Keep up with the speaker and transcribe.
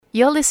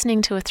You're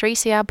listening to a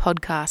 3CR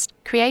podcast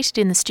created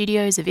in the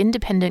studios of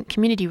independent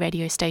community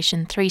radio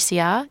station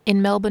 3CR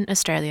in Melbourne,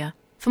 Australia.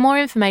 For more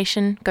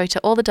information, go to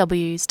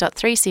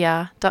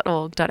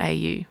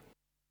allthews.3cr.org.au.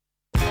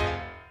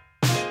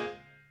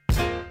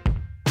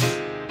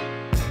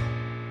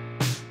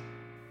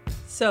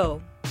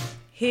 So,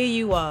 here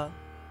you are,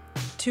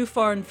 too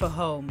foreign for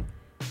home,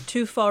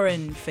 too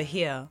foreign for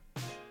here,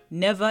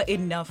 never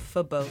enough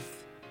for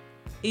both.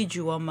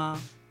 Ijuoma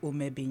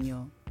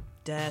Umebinyo,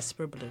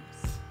 Diaspora Blues.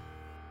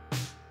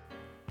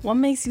 What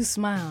makes you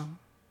smile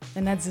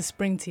and adds a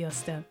spring to your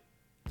step?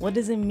 What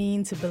does it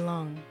mean to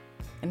belong?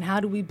 And how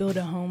do we build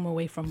a home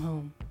away from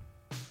home?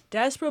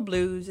 Diaspora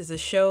Blues is a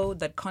show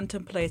that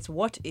contemplates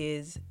what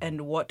is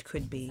and what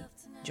could be.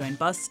 Join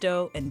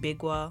Busto and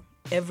Bigwa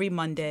every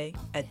Monday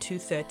at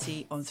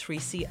 2:30 on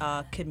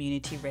 3CR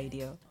Community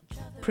Radio.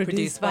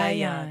 Produced by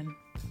Jan.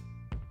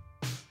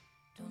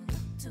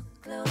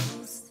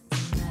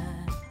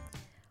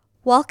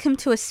 Welcome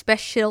to a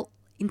special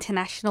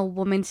International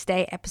Women's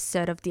Day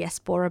episode of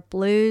Diaspora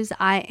Blues.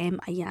 I am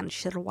Ayan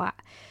Shirwa.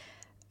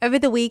 Over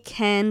the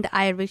weekend,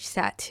 I reached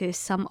out to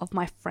some of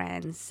my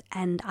friends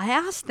and I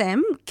asked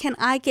them, can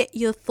I get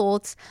your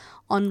thoughts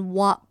on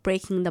what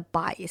breaking the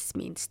bias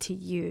means to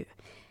you?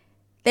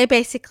 They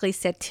basically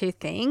said two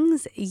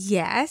things.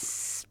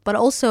 Yes, but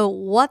also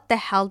what the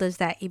hell does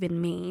that even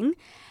mean?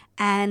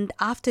 And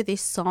after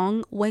this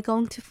song, we're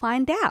going to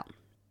find out.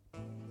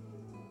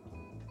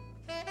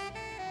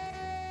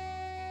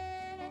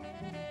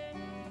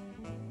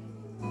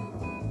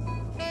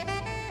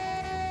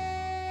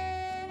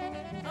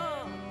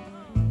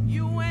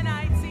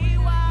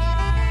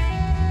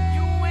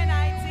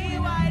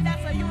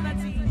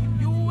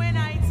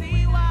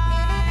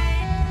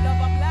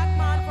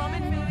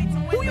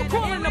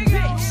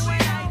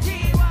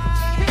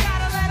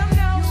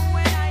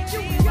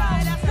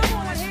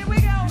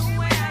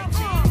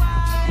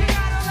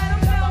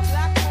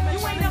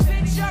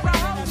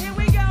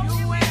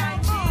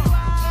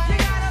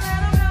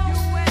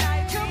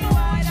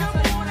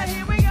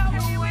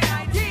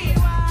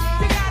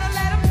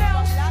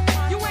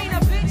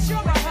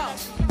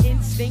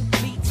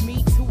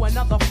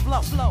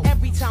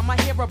 Every time I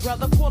hear a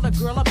brother call a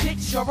girl a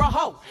bitch or a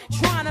hoe,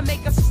 trying to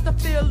make a sister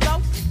feel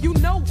low, you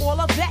know all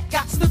of that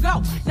gots to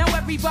go. Now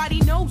everybody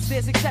knows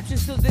there's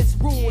exceptions to this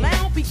rule. I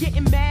don't be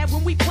getting mad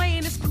when we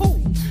playing, it's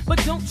cool,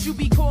 but don't you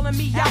be calling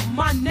me out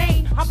my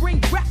name. I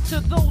bring rap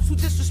to those who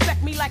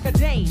disrespect me like a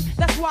dame.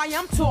 That's why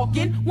I'm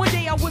talking. One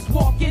day I was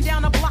walking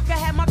down a block, I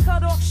had my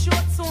cut off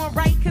shorts on,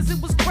 right, cause it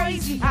was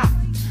crazy hot.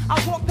 I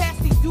walked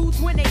past these dudes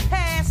when they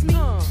passed me.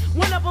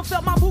 One of them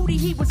felt my booty,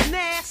 he was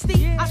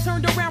nasty. I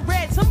turned around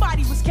red,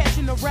 somebody was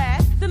catching a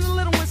rat. Then the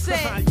little one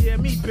said, yeah,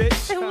 me,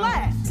 bitch. And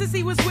laughed. Since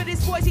he was with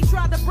his boys, he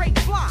tried to break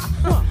fly.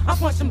 I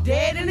punched him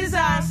dead in his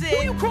eye and said,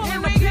 who you calling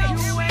a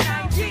bitch?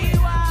 U-N-I-T-Y. You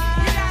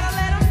gotta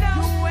let him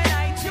know.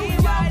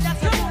 U-N-I-T-Y.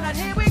 That's come on,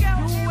 here we go.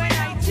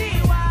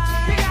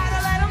 U-N-I-T-Y. You gotta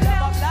let him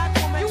know.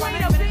 You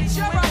ain't a bitch,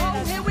 you're a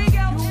hoe. Here we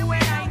go.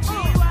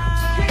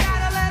 U-N-I-T-Y. You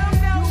gotta let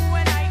him know.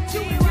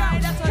 U-N-I-T-Y.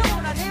 That's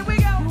come on, here we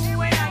go.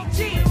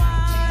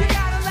 U-N-I-T-Y. You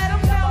gotta let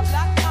him know.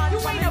 You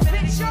ain't a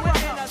bitch, you're a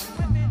hoe.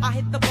 I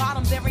hit the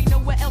bottom, there ain't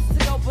nowhere else to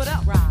go but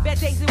up. Bad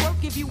days at work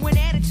give you an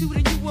attitude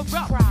and you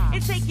erupt.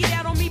 And take it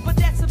out on me, but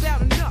that's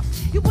about enough.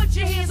 You put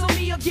your hands on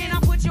me again,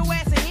 I put your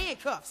ass in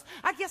handcuffs.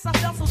 I guess I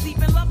fell so deep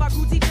in love, I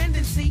grew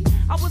dependency.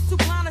 I was too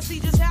blind to see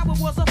just how it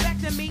was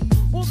affecting me.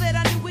 All that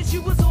I knew is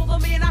you was all the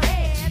man I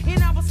had,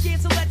 and I was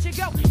scared to let you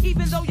go,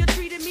 even though you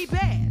treated me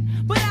bad.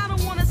 But I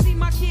don't wanna see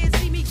my kids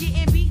see me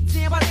getting beat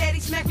down by daddy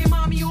smacking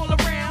mommy all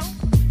around.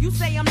 You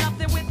say I'm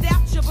nothing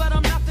without you, but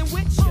I'm nothing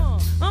with you.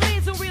 A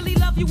man don't really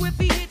love you if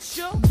he hits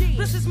you.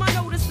 This is my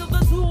notice to the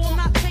tool. I'm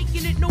not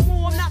taking it no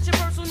more. I'm not your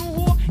personal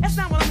whore. That's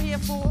not what I'm here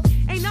for.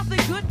 Ain't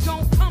nothing good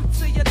gon' come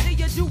to you till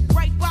you do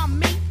right by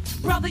me.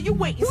 Brother, you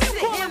wait and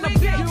sit in the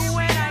bitch.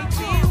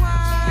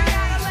 U-N-I-T-Y. You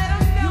gotta let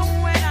him know.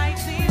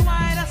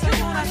 U-N-I-T-Y. That's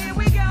come on, here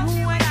we go.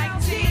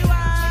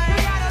 U-N-I-T-Y. You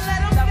gotta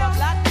let him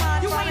know.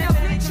 You ain't a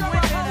bitch or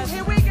a hoe.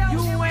 Here we go.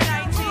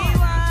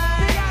 U-N-I-T-Y.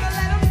 You gotta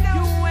let him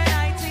know.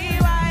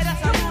 U-N-I-T-Y.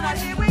 That's come on,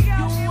 here we go.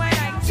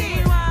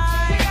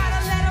 U-N-I-T-Y. You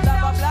gotta let him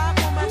know.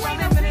 You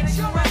ain't a bitch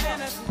or a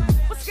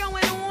hoe. What's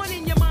going on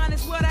in your mind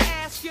is what I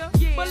ask you.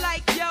 But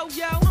like yo,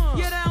 you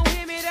don't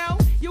hear me though.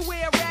 You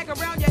wear a rag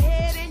around your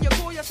head and you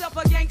call yourself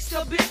a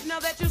gangster bitch. Now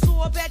that you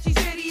saw Apache's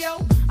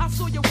video, I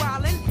saw you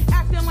wildin',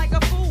 acting like a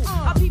fool.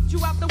 I peeped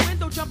you out the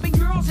window, jumping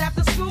girls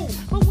after school.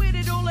 But where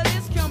did all of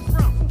this come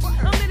from?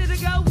 A minute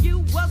ago you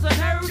wasn't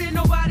heard and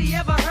nobody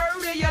ever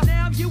heard of you.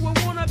 Now you a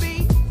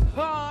wannabe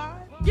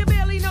hard. You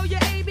barely know your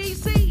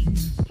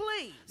ABCs.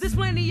 Please, there's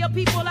plenty of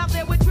people out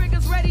there with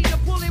triggers ready to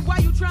pull it while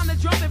you trying to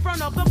jump in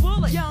front of the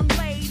bullet. Young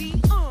lady,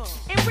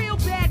 and real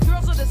bad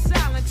girls are the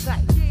silent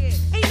type.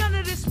 Ain't none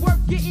of this worth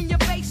getting your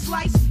face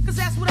sliced, cause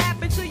that's what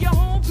happened to your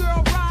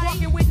homegirl, right?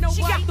 Walking with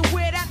nobody. She got to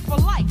wear that for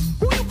life.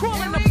 Who you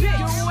calling a bitch?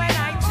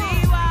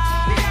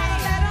 U-N-I-T-Y. You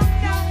gotta let 'em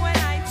know.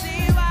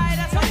 U-N-I-T-Y.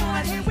 That's come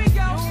on, here we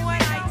go.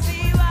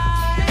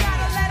 U-N-I-T-Y. You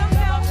gotta let 'em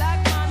know.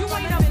 You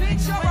ain't a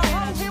bitch or a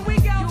hoe. Here we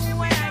go.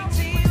 U-N-I-T-Y.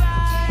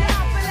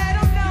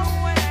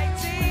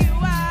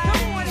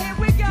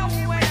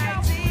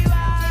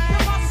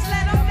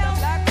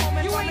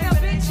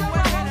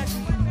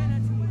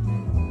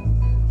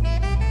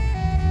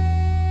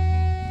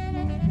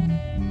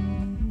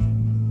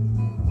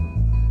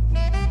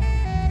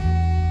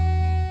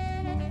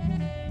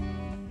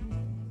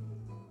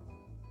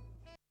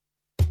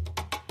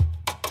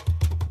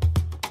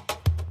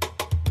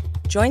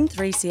 Join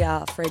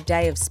 3CR for a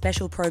day of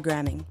special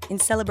programming in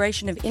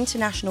celebration of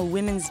International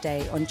Women's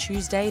Day on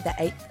Tuesday, the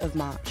 8th of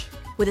March.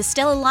 With a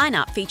stellar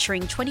lineup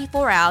featuring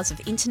 24 hours of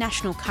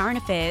international current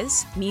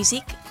affairs,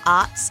 music,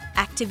 arts,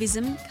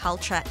 activism,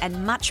 culture,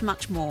 and much,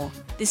 much more.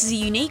 This is a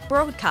unique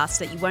broadcast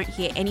that you won't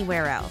hear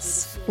anywhere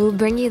else. We'll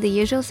bring you the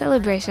usual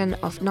celebration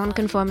of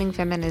non-conforming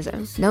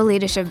feminism. No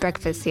leadership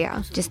breakfast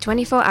here. Just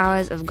 24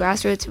 hours of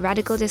grassroots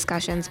radical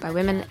discussions by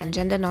women and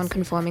gender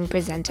non-conforming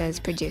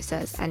presenters,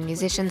 producers, and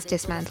musicians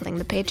dismantling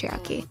the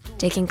patriarchy,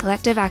 taking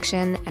collective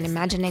action and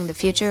imagining the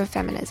future of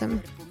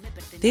feminism.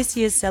 This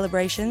year's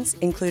celebrations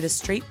include a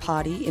street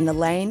party in the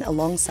lane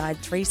alongside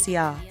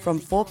 3CR from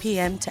 4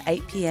 p.m. to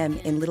 8 p.m.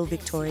 in Little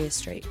Victoria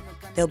Street.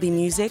 There'll be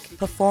music,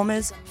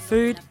 performers,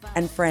 food,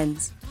 and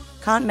friends.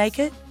 Can't make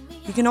it?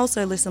 You can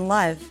also listen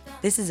live.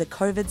 This is a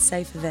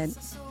COVID-safe event.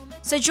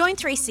 So join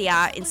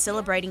 3CR in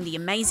celebrating the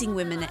amazing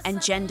women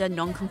and gender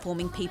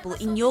non-conforming people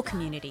in your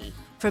community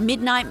from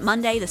midnight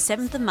Monday the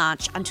 7th of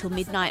March until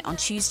midnight on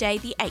Tuesday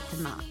the 8th of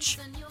March.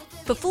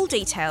 For full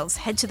details,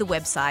 head to the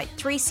website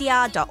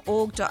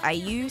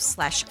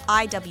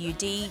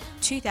 3cr.org.au/IWD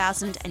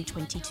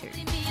 2022.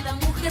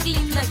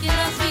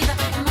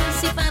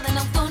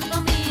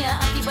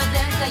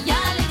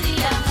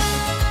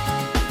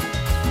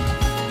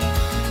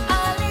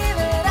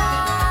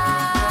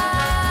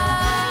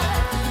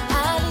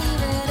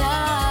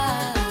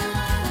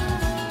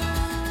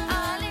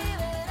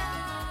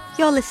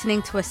 You're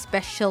listening to a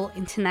special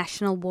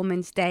International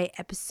Women's Day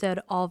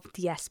episode of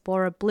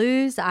Diaspora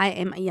Blues. I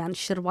am Ayan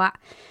Shirwa.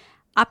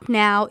 Up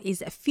now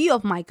is a few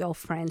of my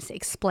girlfriends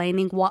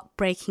explaining what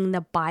breaking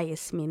the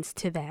bias means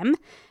to them.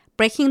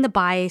 Breaking the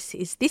bias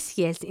is this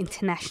year's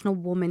International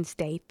Women's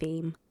Day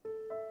theme.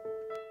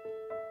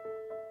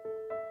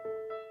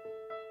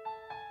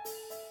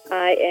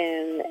 I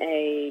am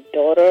a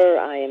daughter,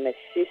 I am a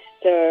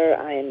sister,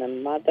 I am a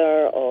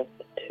mother of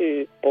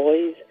 2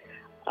 boys.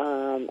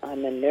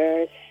 I'm a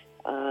nurse.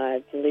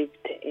 I've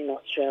lived in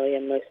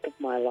Australia most of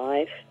my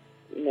life,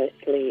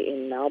 mostly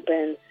in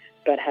Melbourne,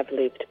 but have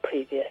lived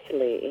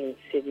previously in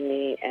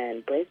Sydney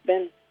and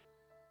Brisbane.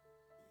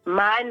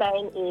 My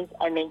name is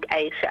Anik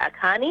Aisha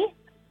Akani.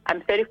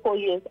 I'm 34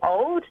 years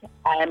old.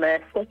 I am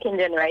a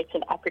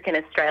second-generation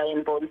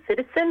African-Australian-born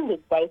citizen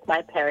with both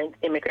my parents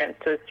immigrants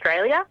to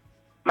Australia.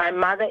 My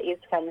mother is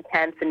from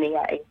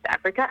Tanzania, East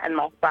Africa, and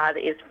my father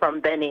is from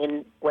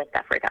Benin, West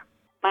Africa.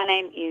 My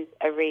name is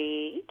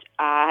Arid.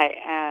 I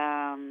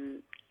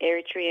am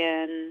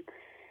Eritrean,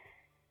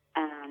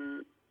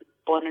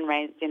 born and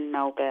raised in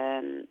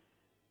Melbourne.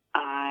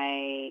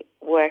 I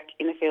work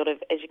in the field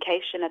of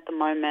education at the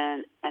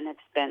moment and have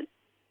spent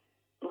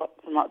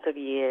lots and lots of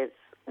years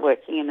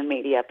working in the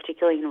media,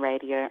 particularly in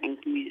radio and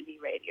community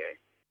radio.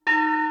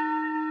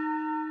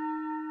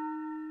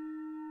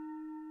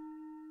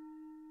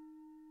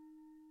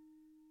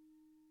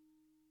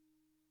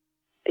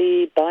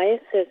 The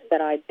biases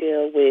that I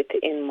deal with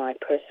in my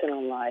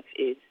personal life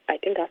is, I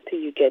think after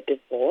you get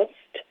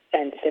divorced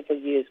and several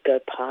years go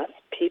past,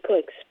 people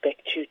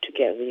expect you to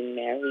get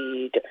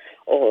remarried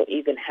or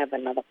even have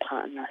another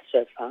partner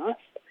so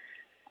fast.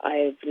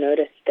 I've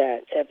noticed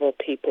that several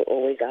people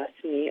always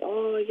ask me,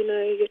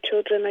 your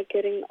children are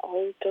getting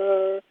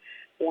older.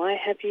 Why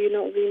have you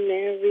not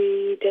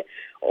remarried?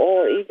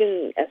 Or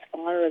even as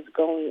far as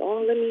going,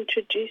 let me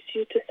introduce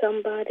you to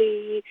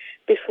somebody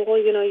before,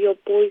 your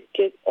boys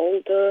get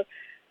older.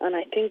 And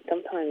I think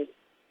sometimes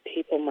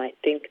people might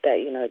think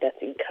that,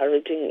 that's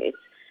encouraging.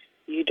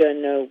 You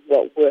don't know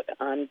what work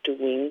I'm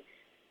doing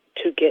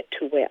to get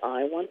to where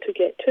I want to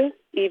get to,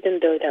 even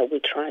though that we're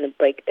trying to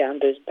break down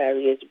those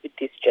barriers with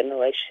this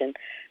generation.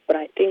 But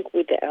I think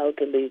with the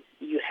elderly,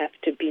 you have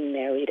to be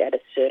married at a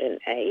certain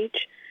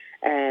age.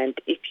 And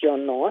if you're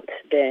not,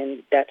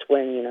 then that's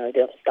when,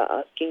 they'll start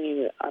asking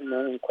you a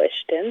million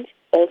questions.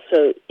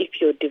 Also, if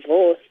you're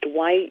divorced,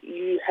 why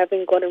you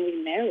haven't gotten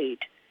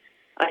remarried?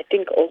 I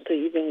think also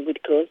even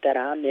with girls that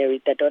are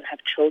married that don't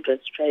have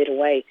children straight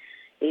away,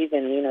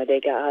 even, they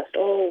get asked,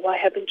 why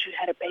haven't you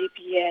had a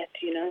baby yet,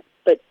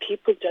 But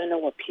people don't know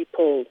what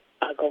people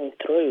are going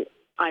through.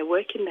 I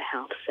work in the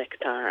health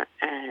sector,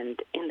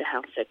 and in the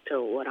health sector,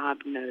 what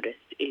I've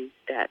noticed is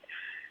that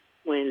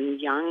when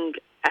young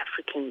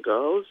African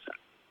girls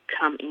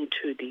come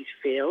into these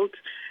fields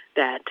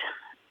that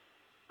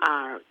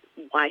are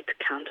white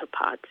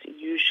counterparts,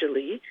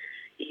 usually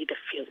either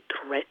feel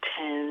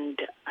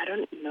threatened, I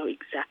don't know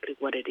exactly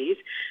what it is,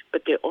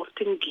 but they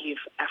often give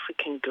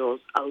African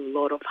girls a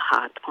lot of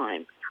hard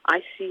time.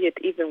 I see it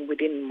even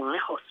within my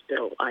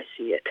hospital, I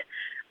see it.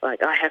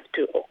 Like I have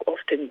to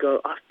often go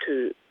up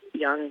to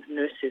young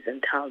nurses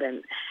and tell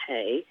them,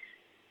 hey,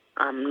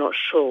 I'm not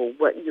sure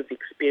what you've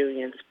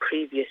experienced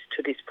previous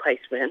to this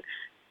placement,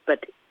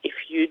 but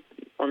if you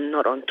are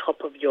not on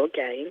top of your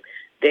game,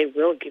 they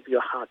will give you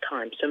a hard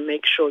time. So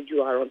make sure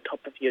you are on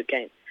top of your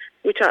game,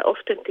 which I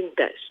often think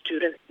that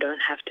students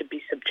don't have to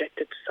be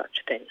subjected to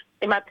such things.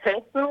 In my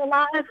personal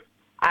life,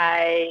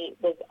 I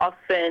was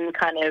often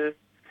kind of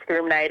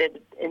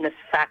discriminated in the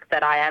fact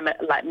that I am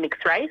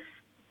mixed race.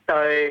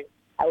 So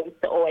I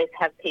used to always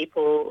have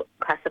people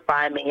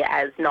classify me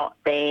as not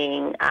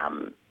being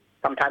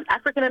sometimes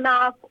African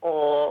enough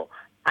or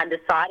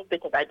undecided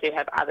because I do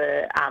have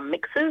other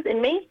mixes in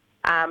me.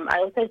 I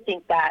also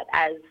think that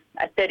as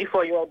a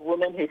 34-year-old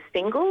woman who's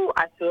single,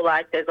 I feel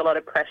like there's a lot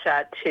of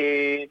pressure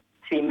to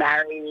be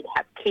married,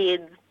 have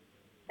kids.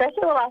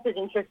 Professional life is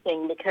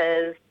interesting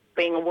because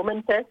being a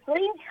woman,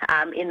 firstly,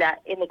 in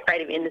the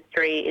creative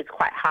industry, it's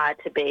quite hard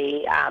to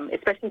be,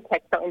 especially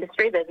textile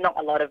industry. There's not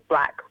a lot of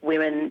black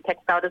women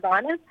textile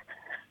designers.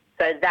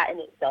 So that in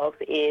itself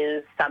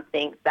is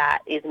something that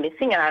is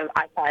missing. And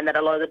I find that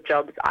a lot of the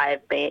jobs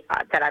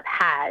that I've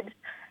had,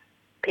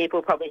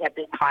 people probably have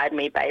just hired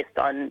me based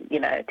on,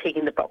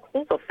 ticking the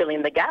boxes or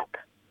filling the gap.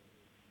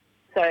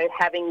 So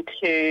having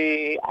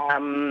to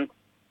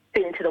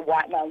fit into the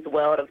white man's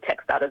world of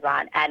textile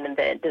design and in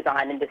the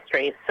design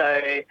industry,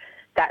 so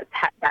that's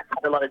had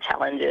a lot of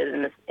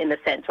challenges in the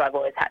sense where I've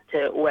always had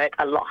to work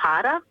a lot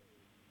harder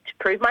to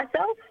prove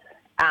myself.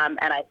 And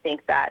I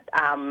think that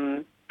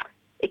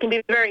it can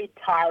be very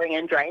tiring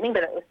and draining,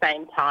 but at the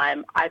same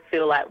time, I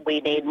feel like we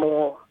need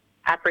more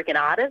African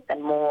artists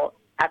and more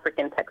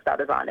African textile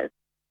designers.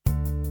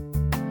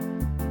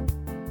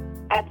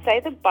 I'd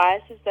say the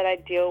biases that I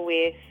deal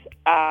with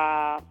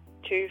are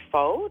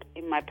twofold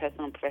in my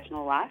personal and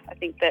professional life. I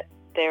think that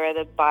there are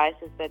the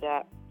biases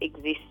that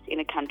exist in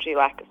a country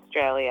like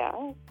Australia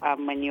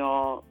when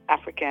you're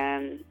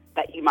African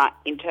that you might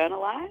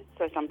internalise.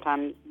 So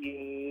sometimes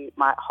you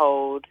might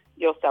hold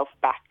yourself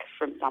back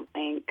from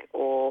something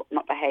or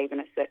not behave in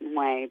a certain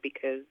way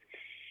because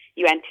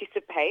you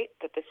anticipate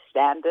that the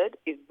standard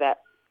is that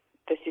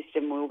the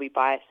system will be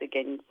biased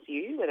against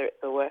you, whether it's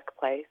the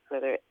workplace,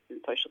 whether it's in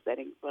social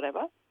settings,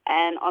 whatever.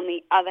 And on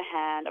the other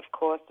hand, of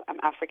course, I'm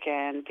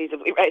African,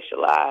 visibly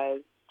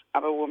racialised,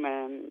 I'm a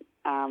woman,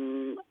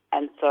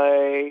 and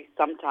so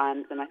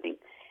sometimes, and I think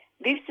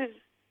this is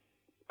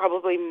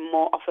probably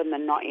more often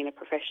than not in a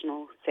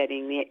professional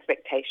setting, the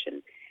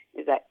expectation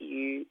is that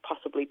you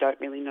possibly don't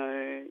really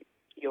know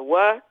your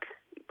work,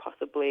 you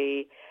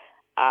possibly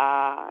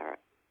are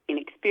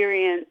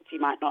inexperienced, you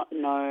might not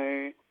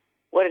know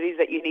what it is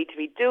that you need to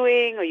be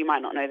doing, or you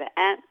might not know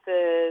the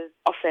answers.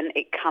 Often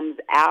it comes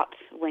out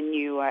when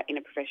you are in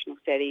a professional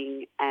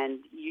setting and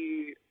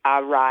you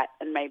are right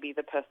and maybe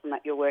the person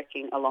that you're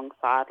working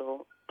alongside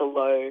or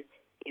below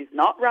is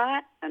not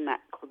right, and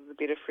that causes a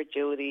bit of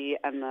fragility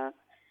and the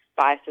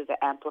biases are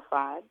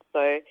amplified.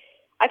 So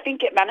I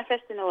think it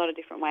manifests in a lot of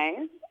different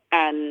ways,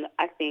 and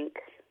I think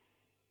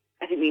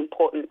the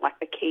important,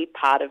 the key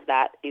part of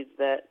that is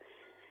that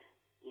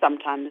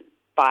sometimes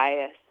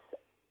bias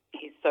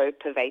is so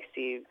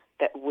pervasive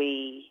that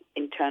we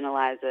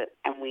internalise it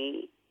and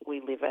we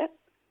live it,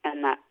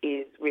 and that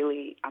is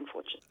really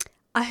unfortunate.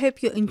 I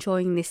hope you're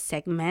enjoying this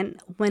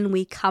segment. When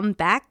we come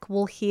back,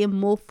 we'll hear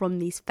more from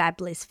these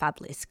fabulous,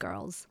 fabulous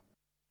girls.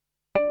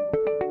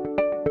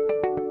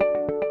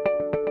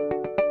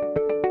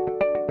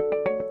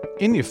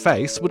 In Your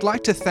Face would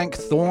like to thank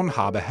Thorn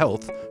Harbour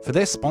Health for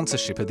their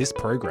sponsorship of this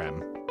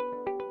program.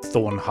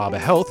 Thorn Harbour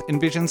Health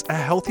envisions a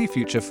healthy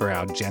future for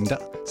our gender,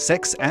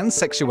 sex and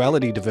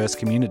sexuality diverse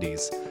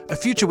communities, a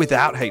future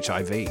without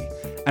HIV,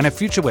 and a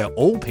future where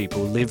all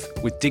people live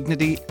with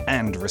dignity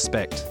and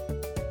respect.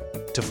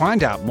 To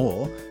find out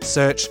more,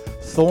 search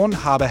Thorn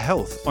Harbour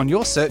Health on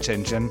your search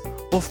engine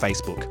or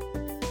Facebook.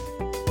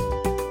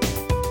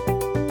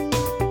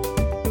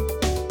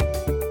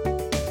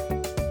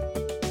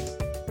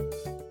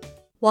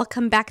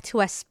 Welcome back to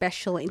a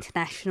special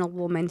International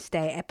Women's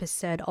Day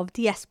episode of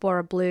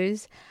Diaspora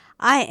Blues.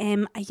 I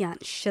am Ayan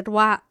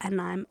Shirwa and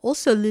I'm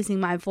also losing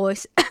my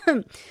voice,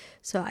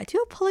 so I do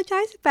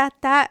apologise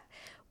about that.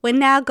 We're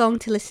now going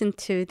to listen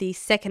to the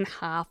second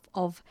half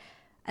of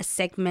a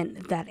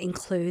segment that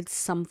includes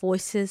some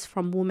voices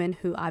from women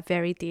who are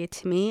very dear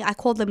to me. I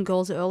called them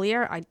girls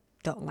earlier. I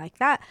don't like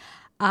that.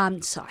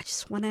 So I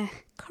just want to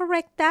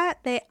correct that.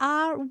 They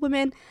are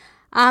women.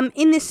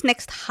 In this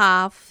next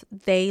half,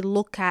 they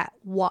look at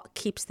what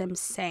keeps them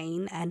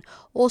sane and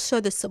also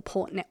the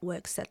support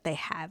networks that they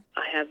have.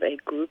 I have a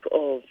group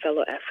of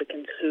fellow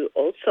Africans who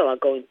also are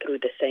going through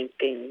the same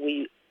thing.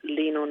 We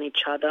lean on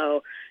each other,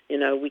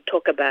 we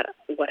talk about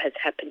what has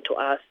happened to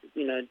us,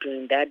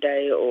 during that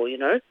day or,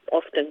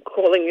 often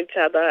calling each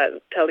other,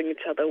 telling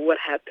each other what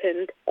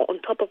happened.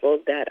 On top of all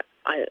that,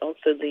 I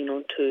also lean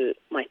on to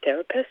my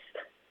therapist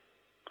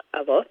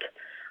a lot.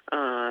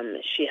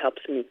 She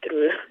helps me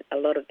through a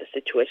lot of the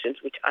situations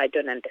which I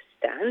don't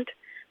understand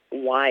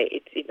why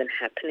it's even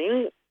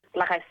happening.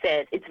 Like I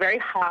said, it's very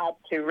hard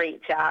to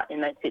reach out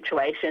in those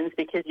situations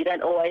because you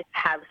don't always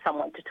have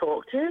someone to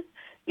talk to.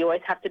 You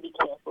always have to be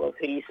careful of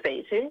who you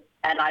speak to.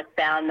 And I've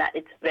found that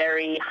it's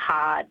very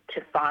hard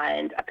to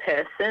find a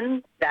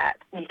person that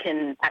you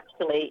can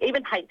actually,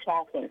 even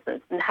HR, for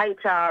instance,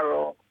 HR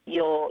or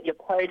your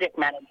project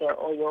manager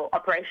or your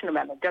operational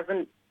manager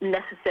doesn't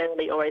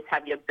necessarily always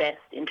have your best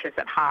interests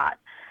at heart.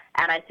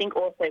 And I think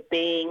also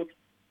being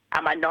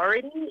a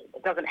minority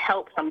doesn't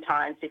help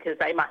sometimes because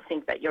they might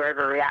think that you're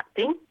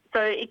overreacting.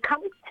 So it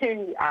comes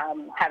to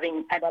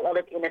having a lot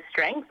of inner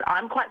strength.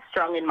 I'm quite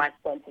strong in my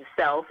sense of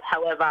self.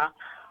 However,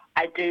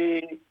 I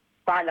do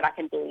find that I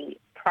can be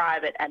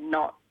private and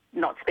not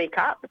speak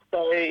up.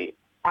 So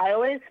I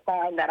always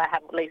find that I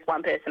have at least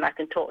one person I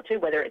can talk to,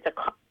 whether it's a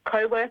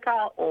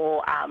co-worker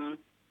or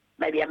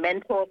maybe a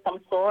mentor of some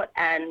sort,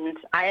 and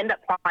I end up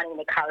finding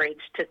the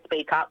courage to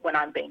speak up when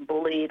I'm being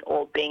bullied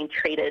or being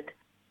treated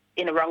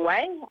in a wrong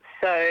way.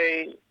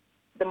 So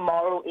the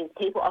moral is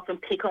people often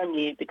pick on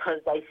you because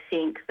they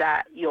think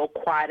that you're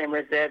quiet and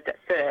reserved at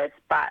first,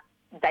 but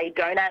they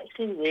don't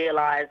actually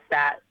realise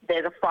that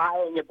there's a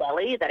fire in your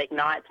belly that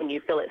ignites when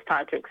you feel it's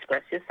time to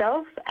express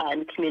yourself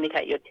and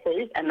communicate your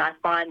truth. And I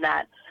find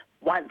that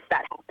once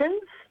that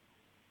happens,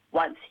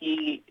 once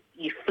you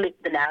flip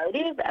the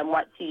narrative and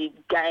once you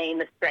gain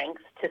the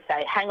strength to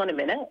say, hang on a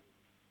minute,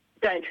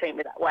 don't treat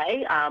me that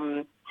way,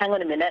 hang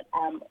on a minute,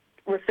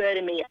 refer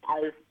to me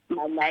as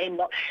my name,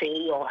 not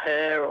she or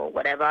her or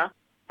whatever,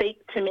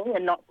 speak to me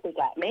and not speak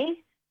at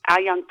me. Our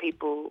young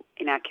people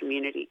in our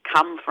community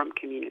come from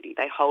community.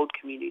 They hold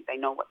community. They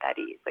know what that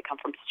is. They come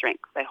from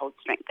strength. They hold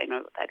strength. They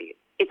know what that is.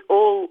 It's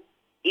all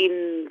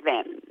in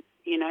them.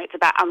 You know, it's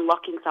about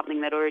unlocking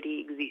something that already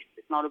exists.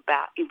 It's not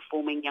about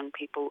informing young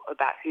people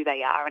about who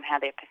they are and how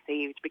they're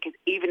perceived, because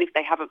even if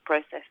they haven't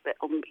processed it,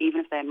 or even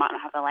if they might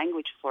not have the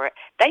language for it,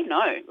 they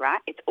know,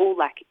 right? It's all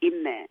like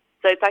in there.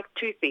 So it's like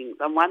two things.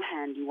 On one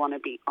hand, you want to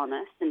be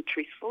honest and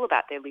truthful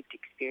about their lived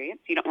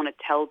experience. You don't want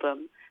to tell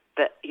them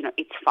that, you know,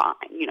 it's fine.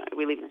 You know,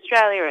 we live in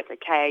Australia, it's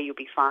okay, you'll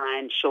be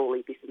fine.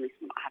 Surely this and this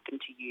will not happen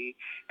to you,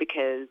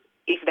 because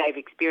if they've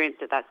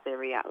experienced it, that's their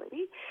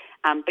reality.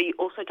 But you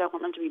also don't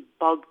want them to be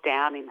bogged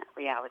down in that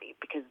reality,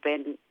 because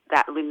then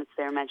that limits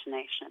their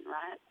imagination,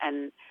 right?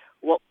 And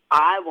what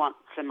I want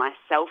for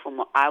myself and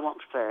what I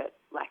want for,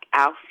 like,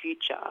 our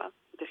future,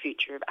 the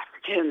future of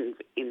Africans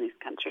in this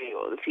country,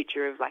 or the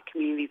future of, like,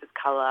 communities of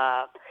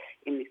colour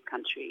in this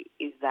country,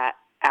 is that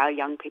our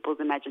young people's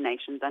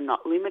imaginations are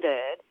not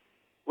limited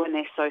when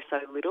they're so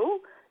little,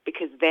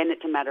 because then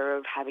it's a matter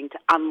of having to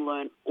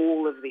unlearn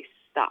all of this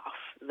stuff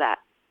that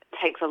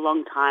takes a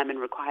long time and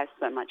requires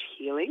so much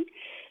healing.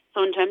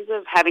 So in terms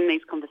of having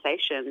these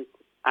conversations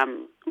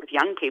with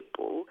young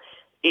people,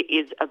 it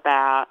is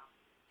about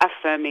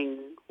affirming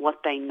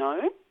what they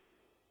know,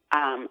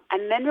 and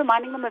then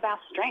reminding them of our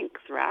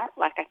strengths, right?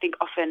 Like, I think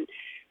often,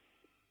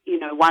 you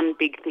know, one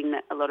big thing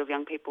that a lot of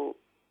young people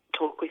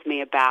talk with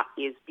me about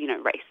is, you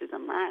know,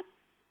 racism, right?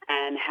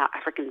 And how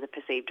Africans are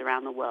perceived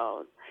around the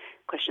world,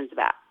 questions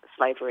about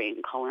slavery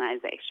and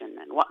colonisation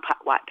and what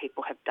white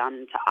people have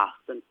done to us,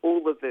 and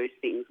all of those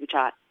things, which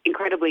are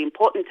incredibly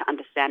important to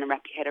understand and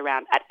wrap your head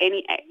around at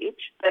any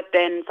age. But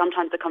then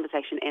sometimes the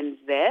conversation ends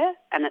there,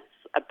 and it's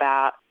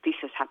about this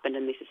has happened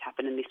and this has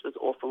happened and this was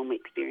awful and we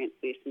experienced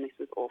this and this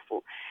was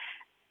awful.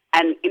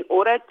 And in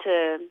order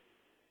to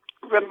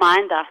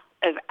remind us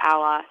of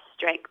our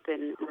strength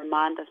and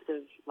remind us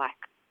of, like,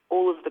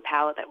 all of the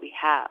power that we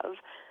have,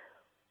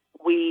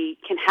 we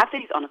can have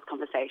these honest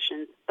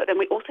conversations, but then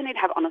we also need to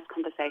have honest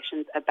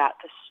conversations about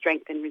the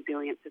strength and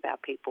resilience of our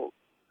people.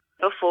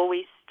 Before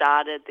we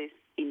started this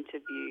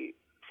interview,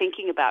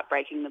 thinking about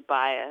breaking the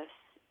bias,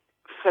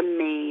 for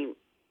me,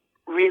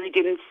 really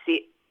didn't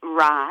sit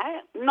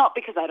right. Not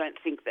because I don't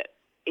think that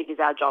it is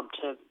our job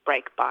to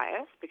break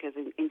bias, because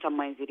in some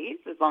ways it is,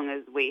 as long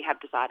as we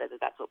have decided that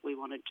that's what we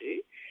want to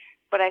do.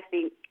 But I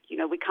think, you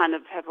know, we kind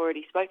of have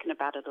already spoken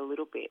about it a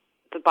little bit.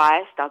 The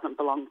bias doesn't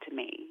belong to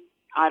me.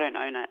 I don't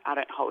own it. I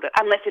don't hold it,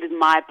 unless it is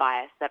my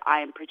bias that I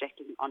am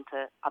projecting onto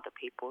other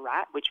people,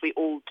 right? Which we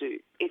all do.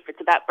 If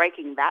it's about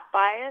breaking that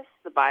bias,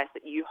 the bias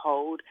that you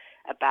hold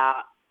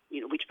about,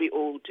 you know, which we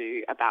all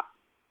do about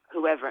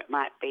whoever it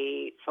might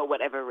be for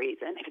whatever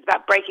reason, if it's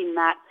about breaking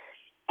that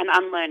and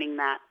unlearning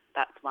that,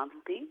 that's one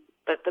thing.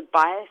 But the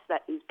bias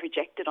that is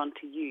projected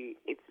onto you,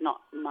 it's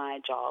not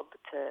my job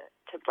to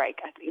break.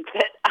 I think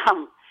that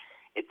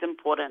it's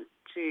important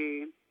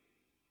to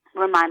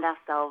remind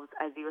ourselves,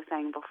 as you were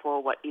saying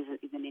before, what isn't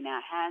in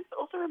our hands, but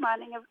also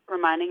reminding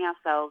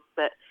ourselves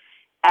that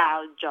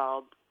our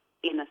job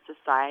in a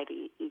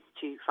society is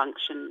to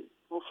function.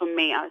 Well, for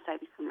me, I would say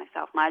this for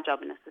myself, my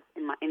job in this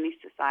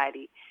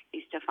society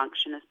is to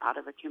function as part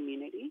of a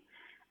community,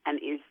 and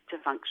is to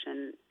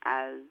function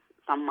as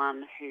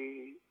someone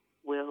who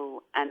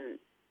will and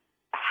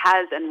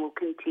has and will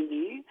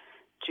continue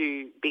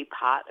to be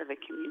part of a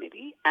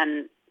community.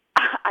 And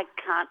I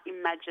can't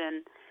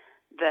imagine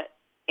that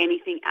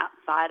anything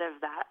outside of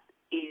that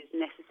is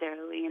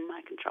necessarily in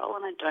my control,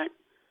 and I don't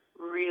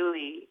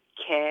really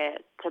care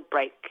to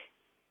break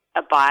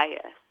a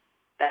bias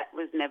that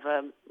was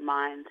never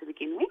mine to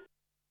begin with.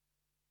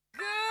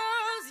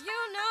 Girls,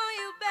 you know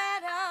you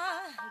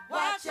better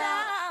watch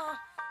out.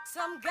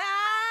 Some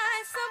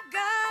guys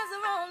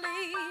are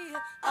only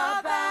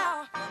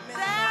about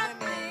that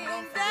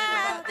thing,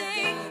 that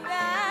thing,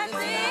 that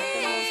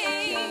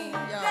thing,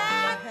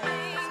 that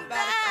thing,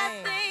 that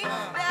thing,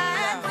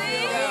 that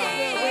thing.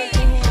 Wave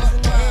your hands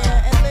in the air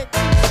and let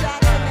two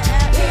shots in the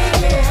atmosphere. Yeah,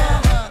 yeah,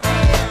 yeah,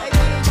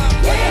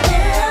 yeah,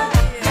 yeah, yeah,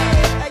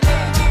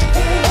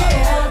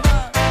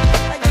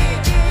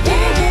 yeah.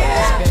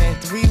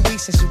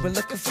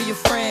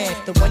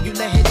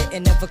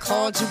 and never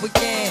called you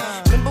again.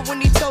 Remember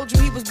when he told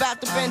you he was about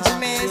to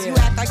Benjamins? You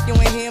act like you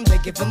ain't him, they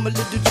give him a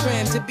little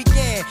trim to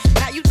begin.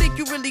 How you think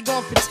you really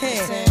gon'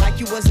 pretend like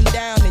you wasn't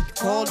down and you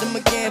called him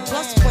again?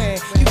 Plus when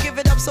you give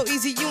it up so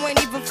easy, you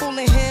ain't even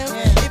fooling him.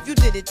 If you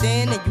did it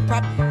then you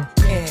probably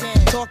can.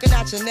 Talking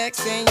out your neck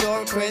saying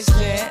you're a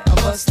Christian, a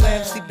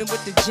Muslim, sleeping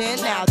with the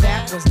gin. Now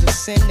that was the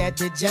sin that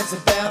did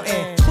Jezebel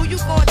in. Who you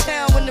gon'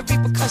 tell when the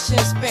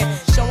repercussions spin?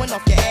 Showing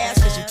off your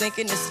ass cause you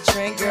thinking it's a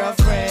trend,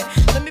 girlfriend.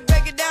 Let me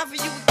break it down for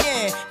you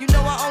again. You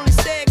know I only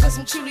say it cause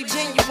I'm truly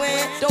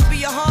genuine. Don't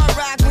be a hard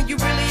rock when you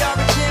really are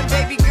a gem,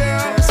 baby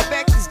girl.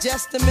 Respect is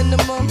just the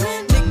minimum.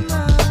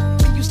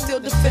 Nigga, you still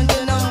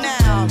defending them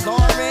now.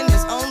 Lauren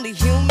is only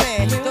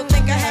human. Don't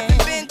think I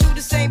haven't been through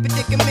the same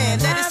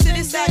predicament. Let it sit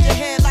inside your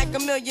head like a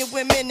million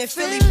women in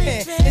Philly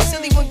pen. It's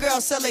silly when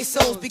girls sell their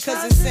souls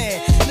because it's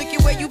sin. Look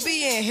at where you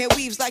be in. Hair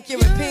weaves like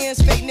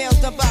Europeans. Fake nails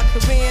done by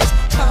Koreans.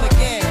 Come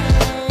again.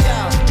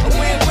 Yo, a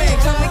win-win,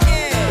 come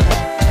again.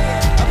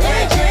 A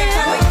win-win,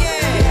 come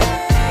again.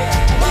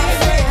 My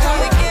friend,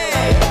 come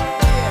again.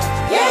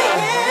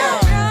 Yeah.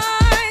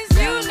 Guys,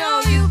 you know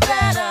you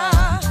better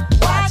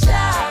watch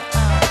out.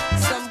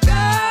 Some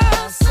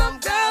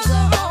girls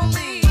are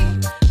only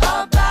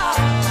about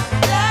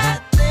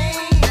that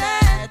thing,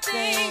 that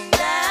thing,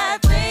 that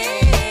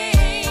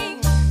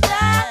thing,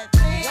 that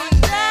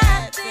thing,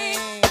 that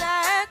thing,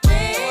 that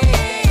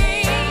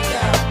thing.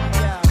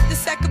 The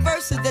second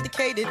verse is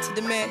dedicated to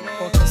the man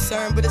more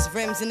concerned with his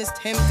rims and his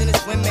Timbs and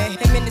his women.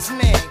 Him and his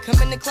man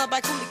come in the club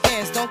like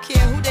hooligans. Don't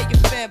care who they your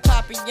fan,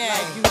 poppin' yang.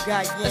 You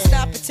got yang. Let's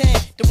not pretend.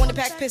 The one that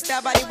pack pissed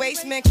out by the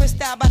waist, man.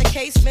 Crissed out by the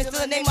casement.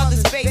 Still the name of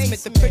this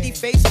basement. The pretty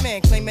face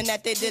man claiming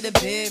that they did a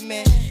bid,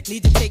 man.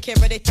 Need to take care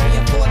of their 3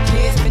 and 4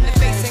 kids. Been the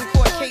face in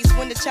court case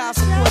when the child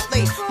support's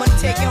late. Money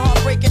taking,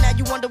 heartbreaking. Now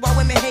you wonder why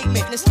women hate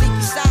men. The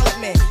sneaky silent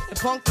man. The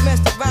punk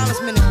domestic violence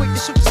man. The quick to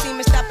shoot the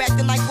semen. Stop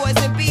acting like boys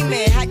and be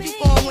men. How you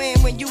gon'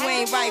 win when you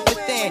ain't right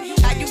within?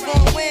 How you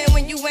gon' win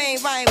when you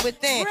ain't right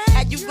within?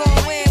 How you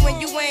gon' win when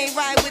you ain't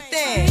right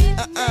within?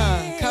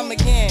 Come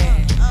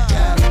again.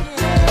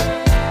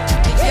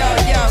 Yo,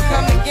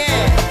 come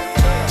again.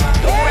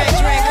 The red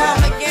drink,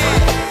 come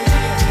again.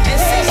 And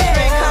 6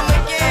 drink, come again.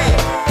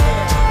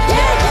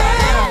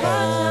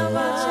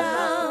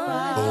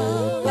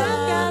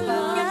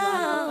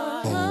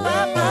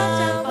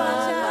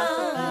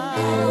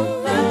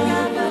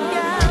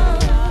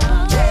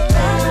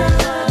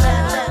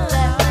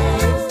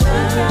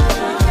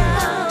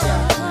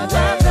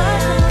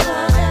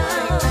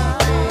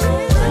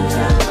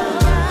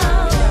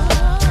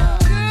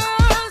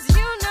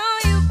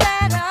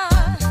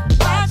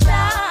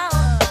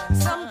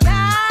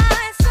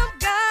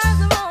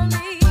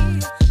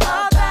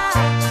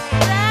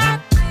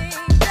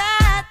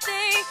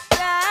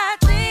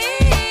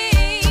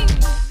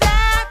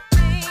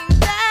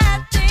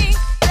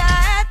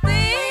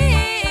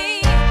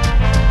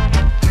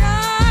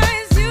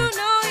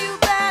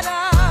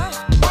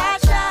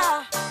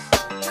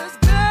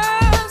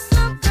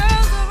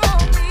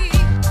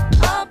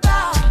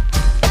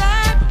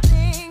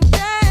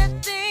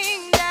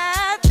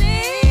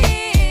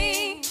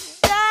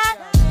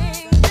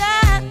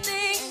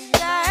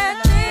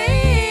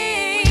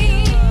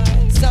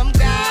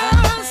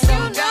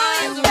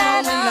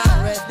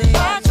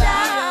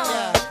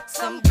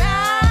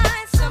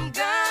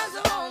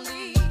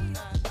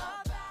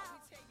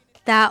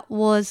 That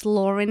was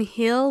Lauryn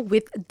Hill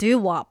with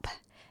Doo-Wop.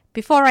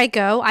 Before I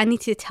go, I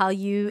need to tell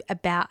you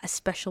about a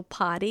special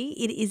party.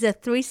 It is a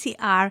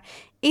 3CR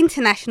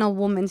International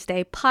Women's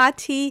Day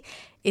party.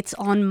 It's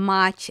on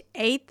March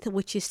 8th,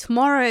 which is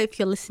tomorrow if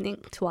you're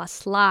listening to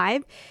us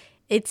live.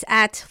 It's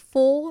at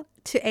 4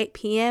 to 8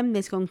 p.m.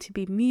 There's going to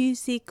be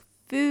music,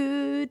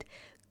 food,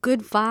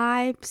 good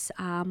vibes.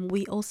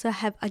 We also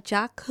have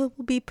Ajak who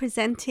will be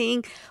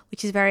presenting,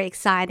 which is very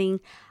exciting.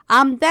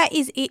 That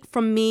is it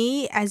from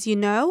me. As you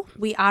know,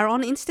 we are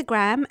on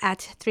Instagram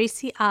at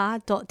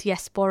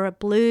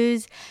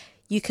 3cr.diasporablues.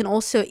 You can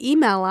also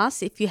email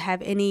us if you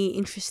have any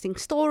interesting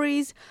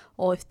stories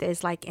or if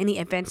there's like any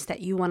events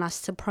that you want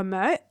us to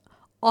promote.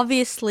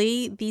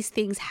 Obviously, these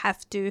things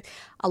have to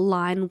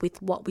align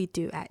with what we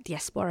do at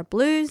Diaspora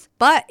Blues.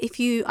 But if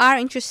you are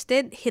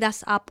interested, hit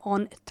us up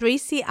on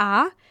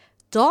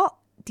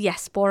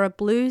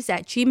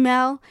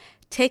 3cr.diasporablues@gmail.com.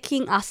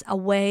 Taking us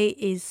away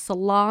is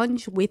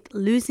Solange with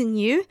Losing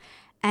You.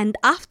 And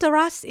after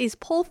us is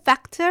Paul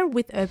Factor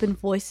with Urban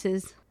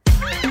Voices.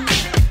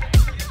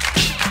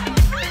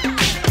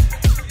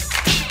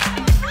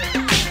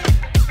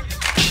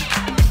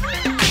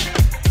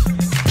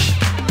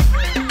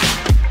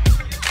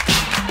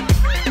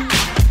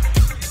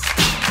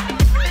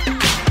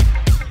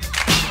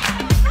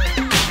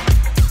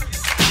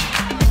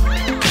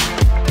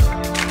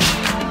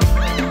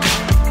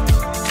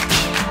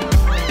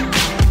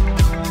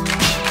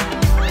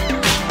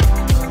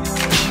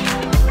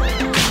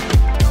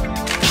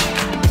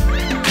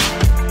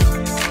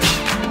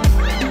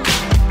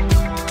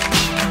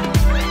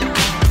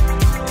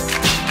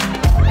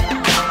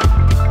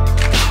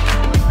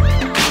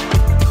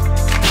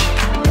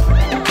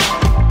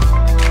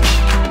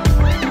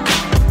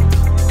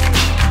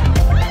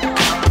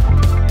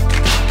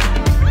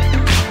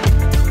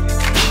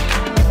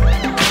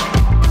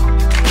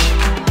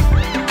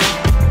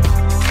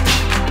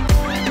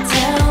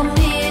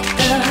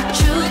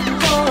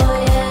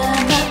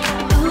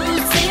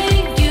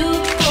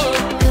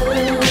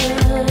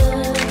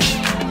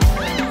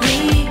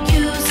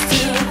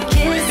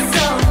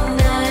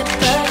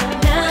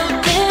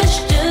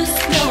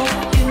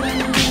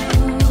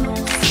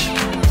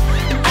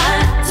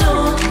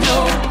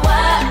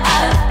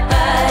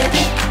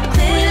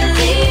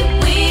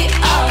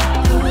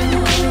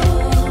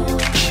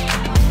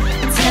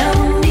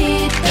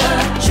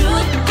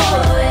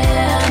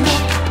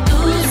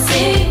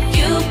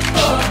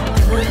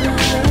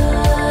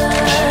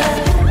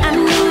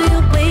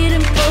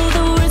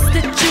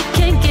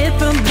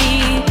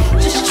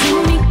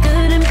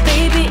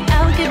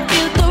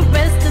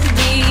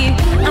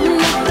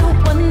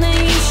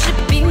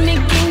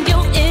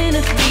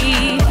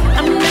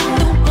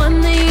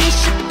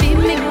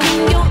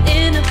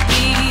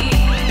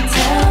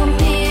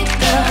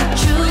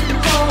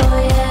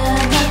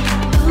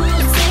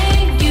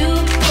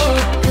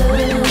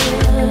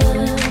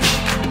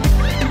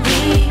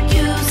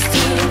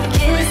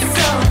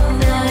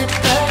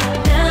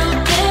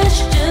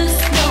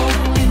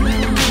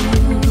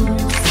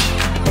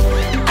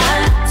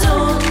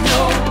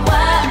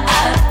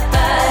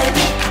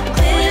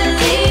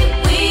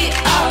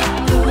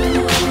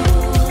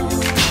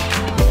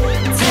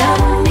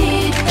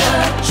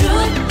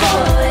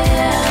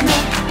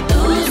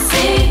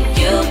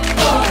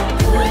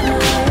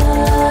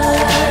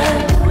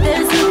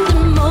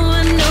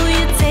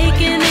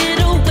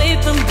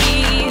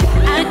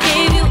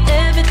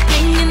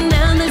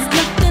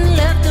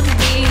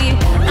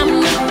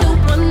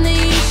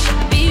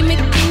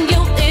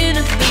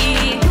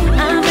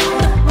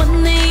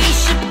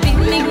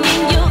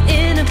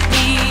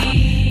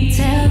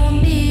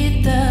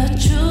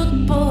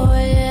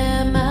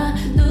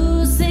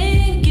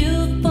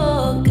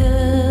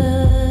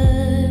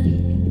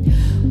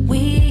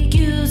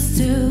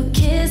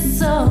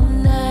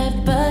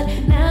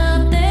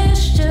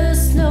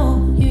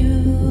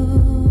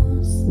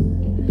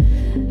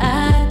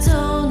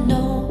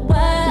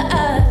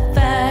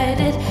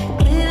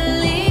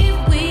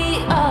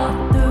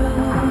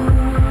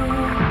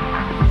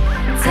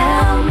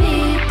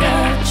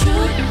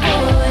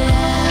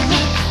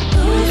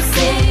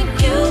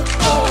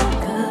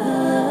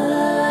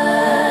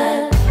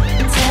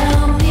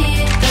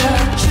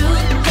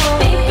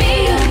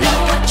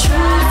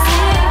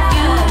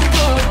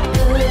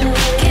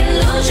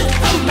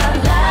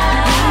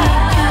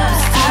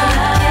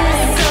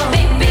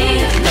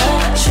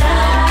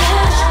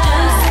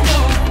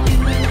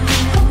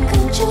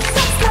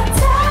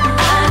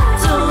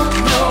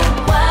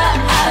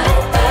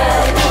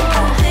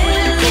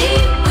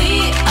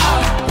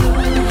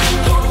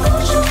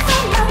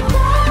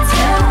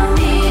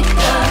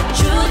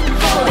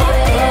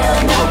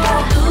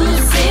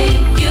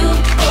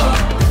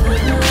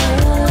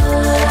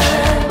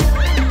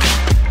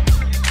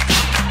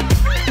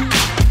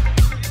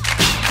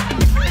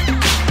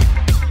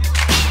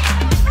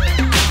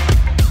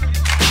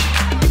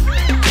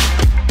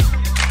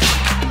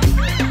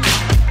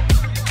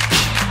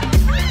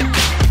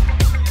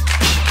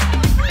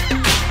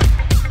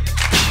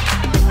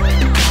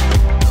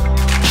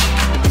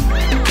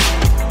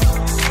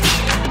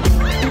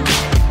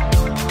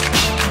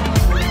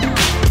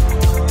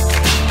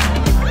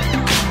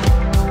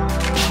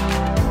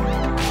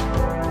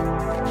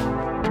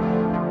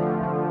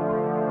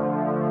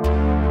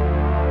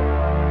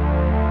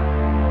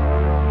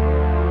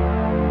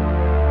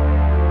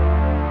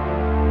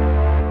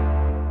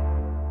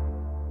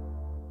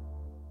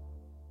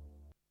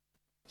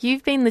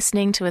 You've been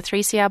listening to a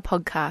 3CR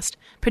podcast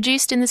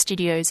produced in the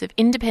studios of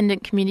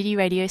independent community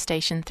radio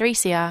station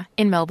 3CR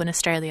in Melbourne,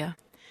 Australia.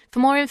 For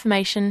more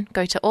information,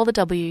 go to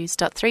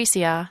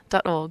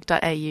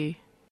allthews.3cr.org.au.